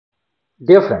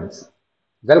Dear friends,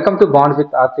 welcome to Bond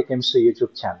with Arctic Chemistry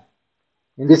YouTube channel.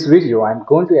 In this video, I am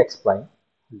going to explain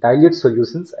dilute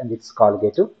solutions and its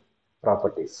colligative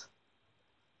properties.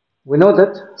 We know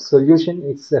that solution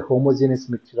is a homogeneous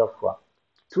mixture of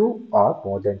two or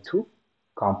more than two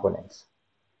components.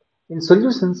 In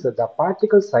solutions, the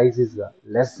particle size is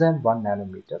less than 1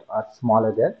 nanometer or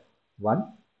smaller than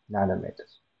 1 nanometer.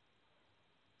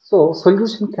 So,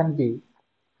 solution can be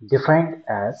defined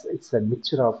as it's a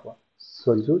mixture of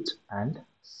solute and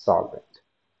solvent.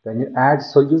 When you add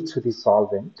solute to the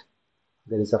solvent,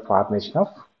 there is a formation of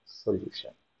solution.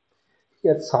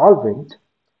 Here, solvent,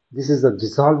 this is a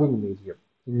dissolving medium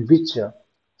in which a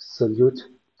solute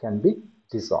can be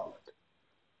dissolved.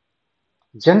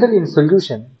 Generally, in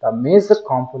solution, the major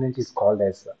component is called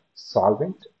as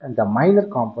solvent and the minor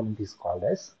component is called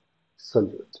as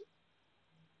solute.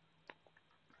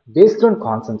 Based on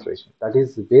concentration, that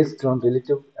is based on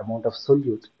relative amount of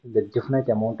solute in the definite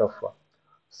amount of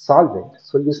solvent,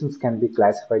 solutions can be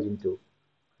classified into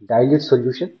dilute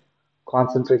solution,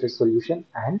 concentrated solution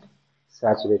and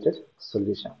saturated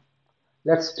solution.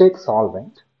 Let's take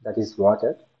solvent, that is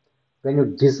water. When you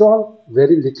dissolve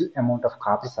very little amount of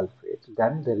copper sulfate,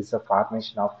 then there is a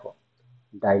formation of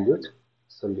dilute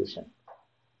solution.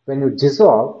 When you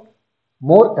dissolve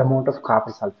more amount of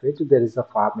copper sulfate, there is a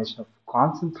formation of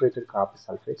concentrated copper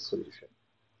sulfate solution.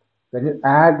 When you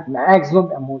add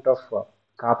maximum amount of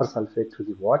copper sulfate to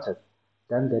the water,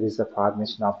 then there is a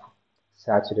formation of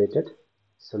saturated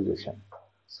solution.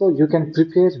 So you can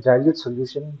prepare dilute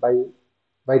solution by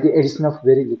the addition of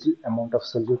very little amount of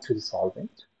solute to the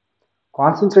solvent.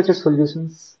 Concentrated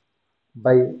solutions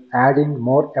by adding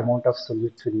more amount of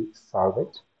solute to the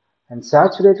solvent. And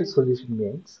saturated solution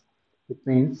means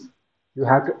you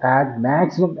have to add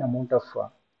maximum amount of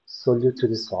solute to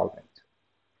the solvent.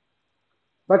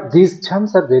 But these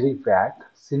terms are very vague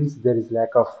since there is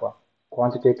lack of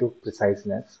quantitative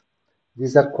preciseness.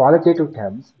 These are qualitative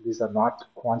terms, these are not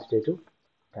quantitative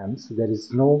terms. There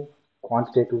is no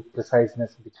quantitative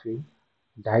preciseness between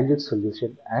dilute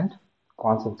solution and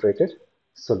concentrated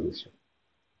solution.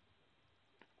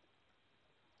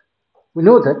 We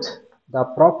know that the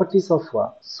properties of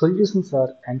solutions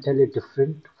are entirely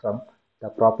different from the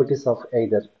properties of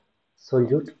either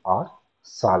solute or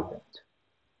solvent.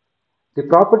 The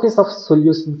properties of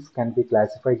solutions can be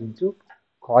classified into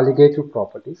colligative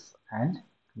properties and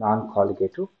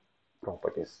non-colligative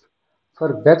properties.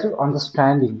 For better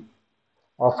understanding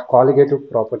of colligative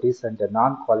properties and the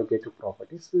non-colligative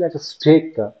properties, let us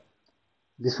take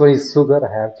this one is sugar.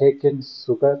 I have taken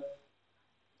sugar,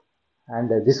 and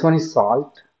this one is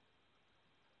salt,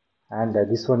 and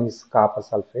this one is copper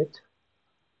sulfate.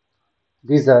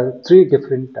 These are three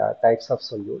different types of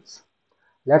solutes.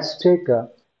 Let's take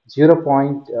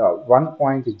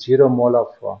 1.0 mole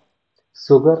of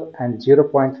sugar and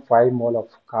 0.5 mole of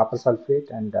copper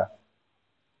sulfate and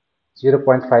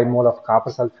 0.5 mole of copper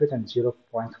sulfate and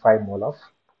 0.5 mole of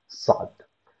salt.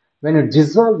 When you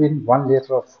dissolve in 1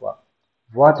 liter of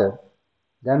water,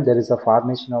 then there is a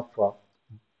formation of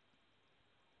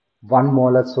 1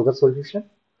 molar sugar solution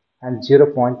and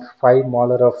 0.5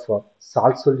 molar of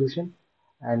salt solution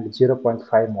and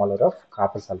 0.5 molar of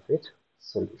copper sulfate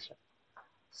solution.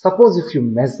 Suppose if you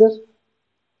measure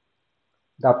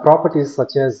the properties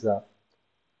such as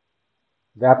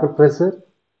vapor pressure,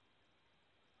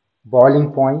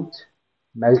 boiling point,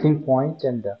 melting point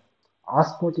and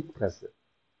osmotic pressure.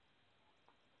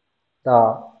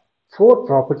 The four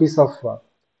properties of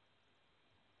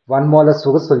 1 molar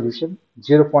sugar solution,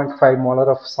 0.5 molar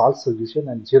of salt solution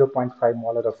and 0.5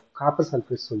 molar of copper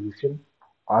sulfate solution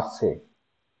are same.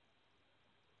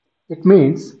 It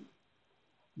means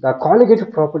the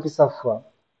colligative properties of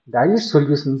dilute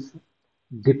solutions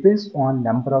depends on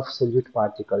number of solute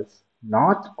particles,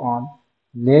 not on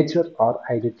nature or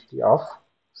identity of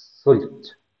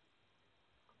solute.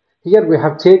 Here we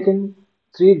have taken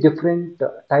three different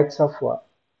types of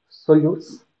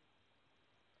solutes,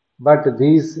 but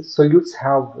these solutes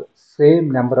have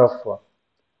same number of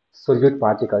solute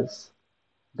particles.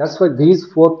 That's why these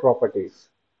four properties,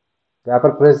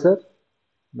 vapor pressure,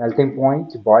 melting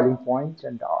point, boiling point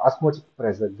and osmotic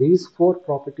pressure, these four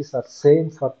properties are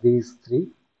same for these three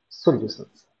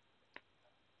solutions.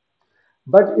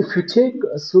 But if you take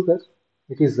sugar,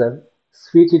 it is a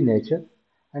sweet in nature,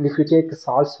 and if you take a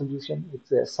salt solution,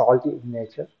 it's a salty in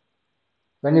nature.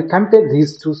 When you compare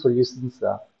these two solutions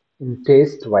in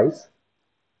taste wise,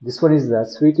 this one is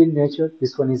sweet in nature,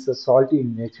 this one is salty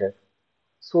in nature.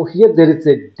 So here there is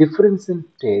a difference in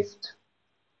taste.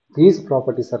 These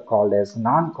properties are called as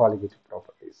non-colligative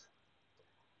properties.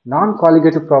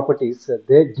 Non-colligative properties,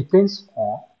 they depends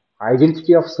on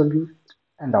identity of solute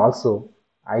and also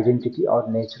identity or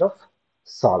nature of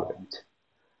solvent.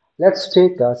 Let's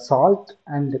take a salt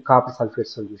and copper sulfate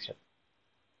solution.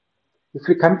 If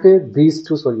we compare these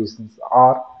two solutions,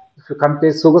 or if you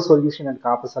compare sugar solution and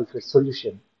copper sulfate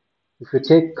solution, if you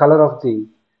take color of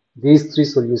these three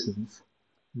solutions,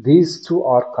 these two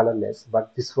are colorless,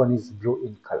 but this one is blue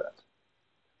in color.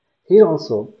 Here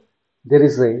also, there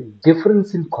is a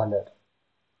difference in color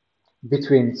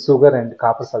between sugar and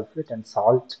copper sulfate and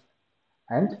salt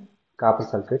and copper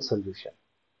sulfate solution.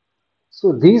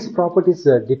 So these properties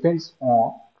depends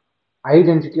on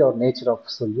identity or nature of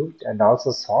solute and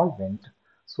also solvent.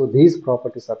 So these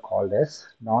properties are called as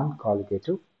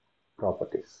non-colligative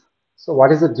properties. So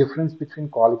what is the difference between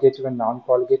colligative and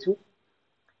non-colligative?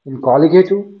 In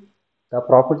colligative, the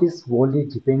properties only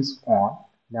depends on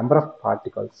number of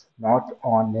particles, not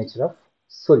on nature of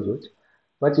solute.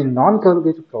 But in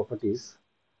non-colligative properties,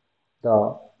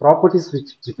 the properties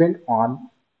which depend on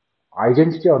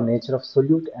identity or nature of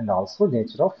solute and also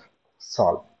nature of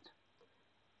solvent.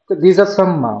 So these are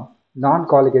some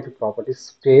non-colligative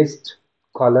properties: taste,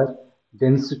 color,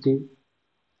 density,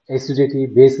 acidity,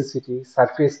 basicity,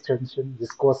 surface tension,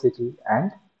 viscosity,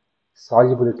 and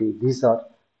solubility. These are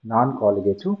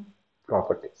non-colligative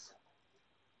properties.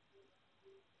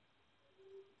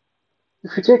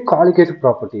 If you take colligative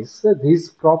properties, these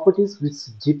properties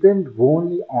which depend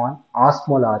only on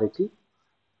osmolarity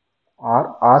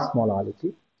or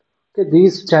osmolality. Okay,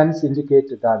 these terms indicate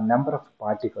the number of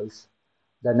particles,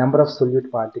 the number of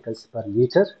solute particles per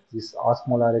liter. This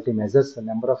osmolarity measures the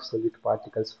number of solute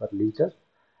particles per liter.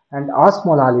 And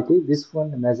osmolality, this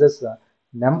one measures the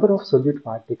number of solute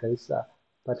particles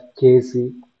per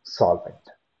kg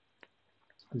solvent.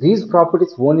 These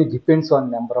properties only depends on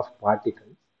number of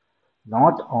particles,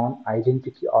 not on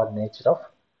identity or nature of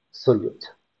solute.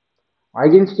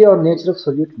 Identity or nature of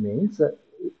solute means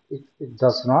it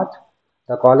does not,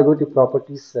 the colligative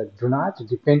properties do not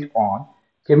depend on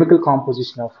chemical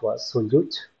composition of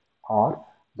solute or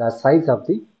the size of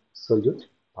the solute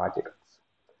particles.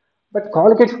 But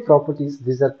colligative properties,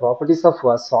 these are properties of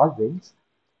solvents,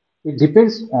 it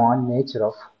depends on nature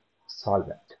of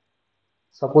solvent.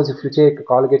 Suppose if you take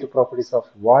colligative properties of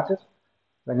water,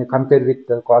 when you compare with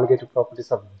the colligative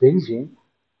properties of benzene,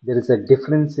 there is a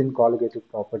difference in colligative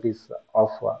properties of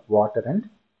water and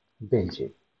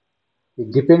benzene.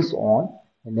 It depends on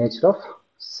the nature of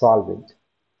solvent.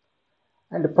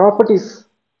 And the properties,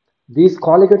 these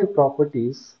colligative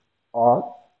properties are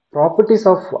properties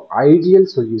of ideal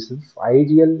solutions,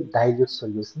 ideal dilute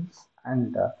solutions,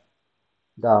 and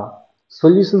the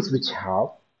solutions which have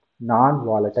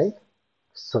non-volatile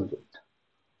solute.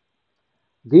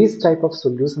 These type of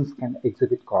solutions can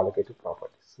exhibit colligative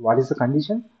properties. What is the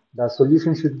condition? The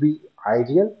solution should be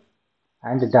ideal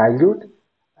and dilute,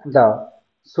 and the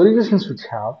solution should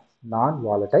have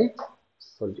non-volatile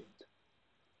solute.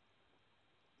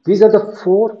 These are the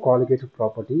four colligative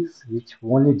properties which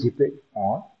only depend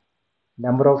on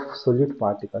number of solute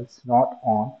particles, not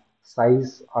on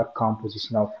size or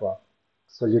composition of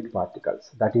solute particles.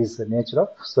 That is the nature of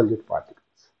solute particles.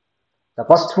 The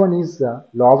first one is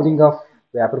lowering of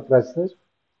vapor pressure.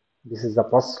 This is the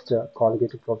first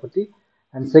colligative property.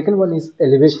 And second one is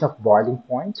elevation of boiling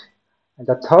point. And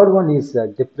the third one is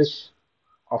depression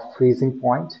of freezing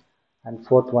point. And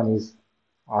fourth one is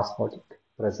osmotic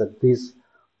pressure. These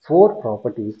four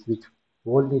properties which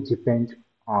only depend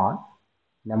on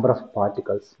number of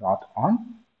particles, not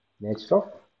on nature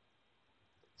of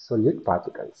solute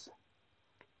particles.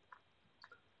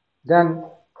 Then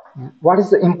what is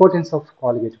the importance of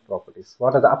colligative properties?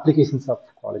 What are the applications of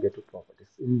colligative properties?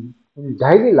 In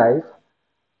daily life,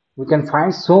 we can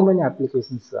find so many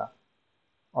applications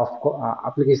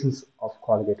of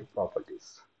colligative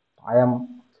properties. I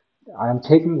am I am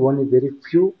taking only very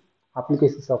few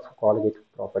applications of colligative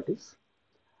properties.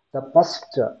 The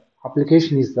first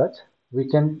application is that we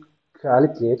can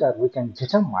calculate or we can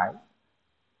determine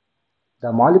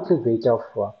the molecular weight of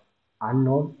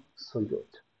unknown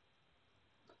solute.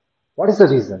 What is the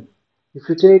reason? If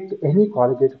you take any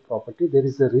colligative property, there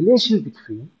is a relation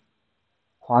between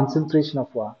concentration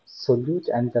of a solute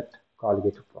and that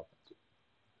colligative property.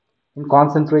 In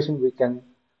concentration,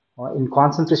 in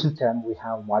concentration term, we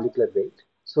have molecular weight.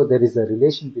 So there is a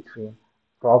relation between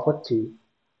property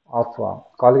of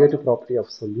colligative property of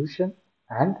solution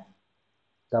and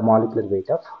the molecular weight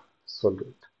of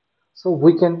solute. So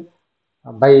we can,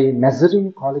 by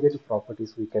measuring colligative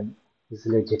properties, we can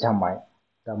easily determine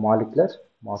the molecular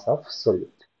mass of solute.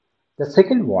 The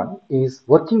second one is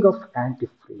working of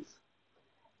antifreeze.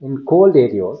 In cold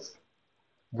areas,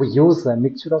 we use a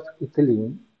mixture of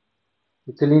ethylene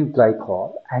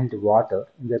glycol and water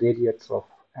in the radiators of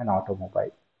an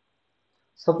automobile.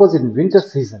 Suppose in winter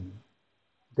season,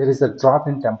 there is a drop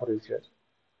in temperature.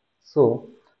 So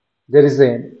there is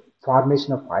a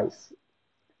formation of ice.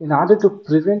 In order to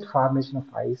prevent formation of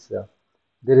ice,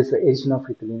 there is the addition of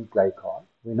ethylene glycol.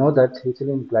 We know that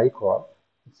ethylene glycol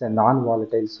is a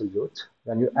non-volatile solute.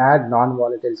 When you add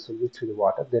non-volatile solute to the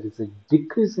water, there is a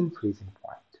decrease in freezing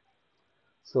point.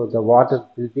 So the water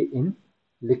will be in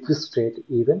liquid state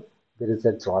even there is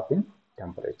a drop in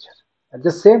temperature. At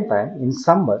the same time, in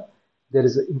summer, there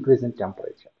is an increase in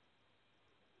temperature.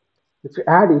 If you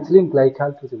add ethylene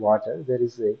glycol to the water, there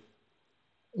is a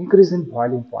increase in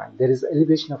boiling point. There is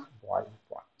elevation of boiling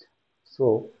point.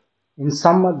 So in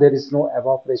summer, there is no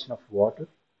evaporation of water.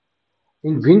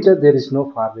 In winter, there is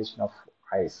no formation of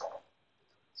ice.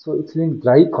 So ethylene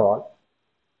glycol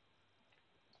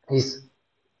is,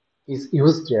 is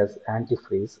used as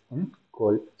antifreeze in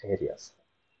cold areas.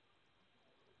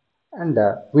 And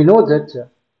we know that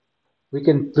we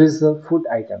can preserve food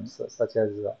items such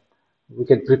as we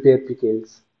can prepare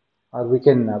pickles or we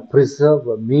can preserve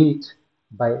meat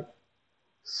by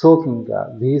soaking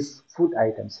these food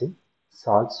items in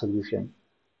salt solution.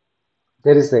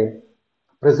 There is a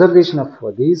preservation of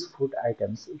these food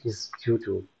items. It is due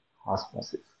to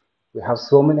osmosis. We have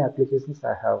so many applications.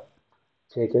 I have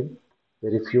taken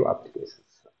very few applications.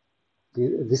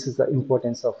 This is the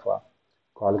importance of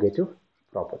colligative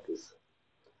properties.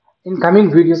 In coming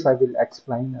videos, I will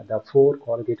explain the four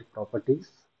colligative properties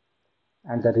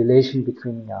and the relation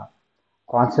between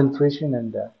concentration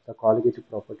and the colligative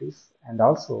properties, and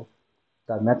also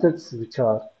the methods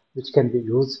which can be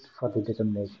used for the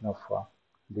determination of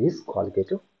these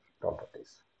colligative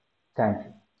properties. Thank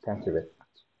you. Thank you very much.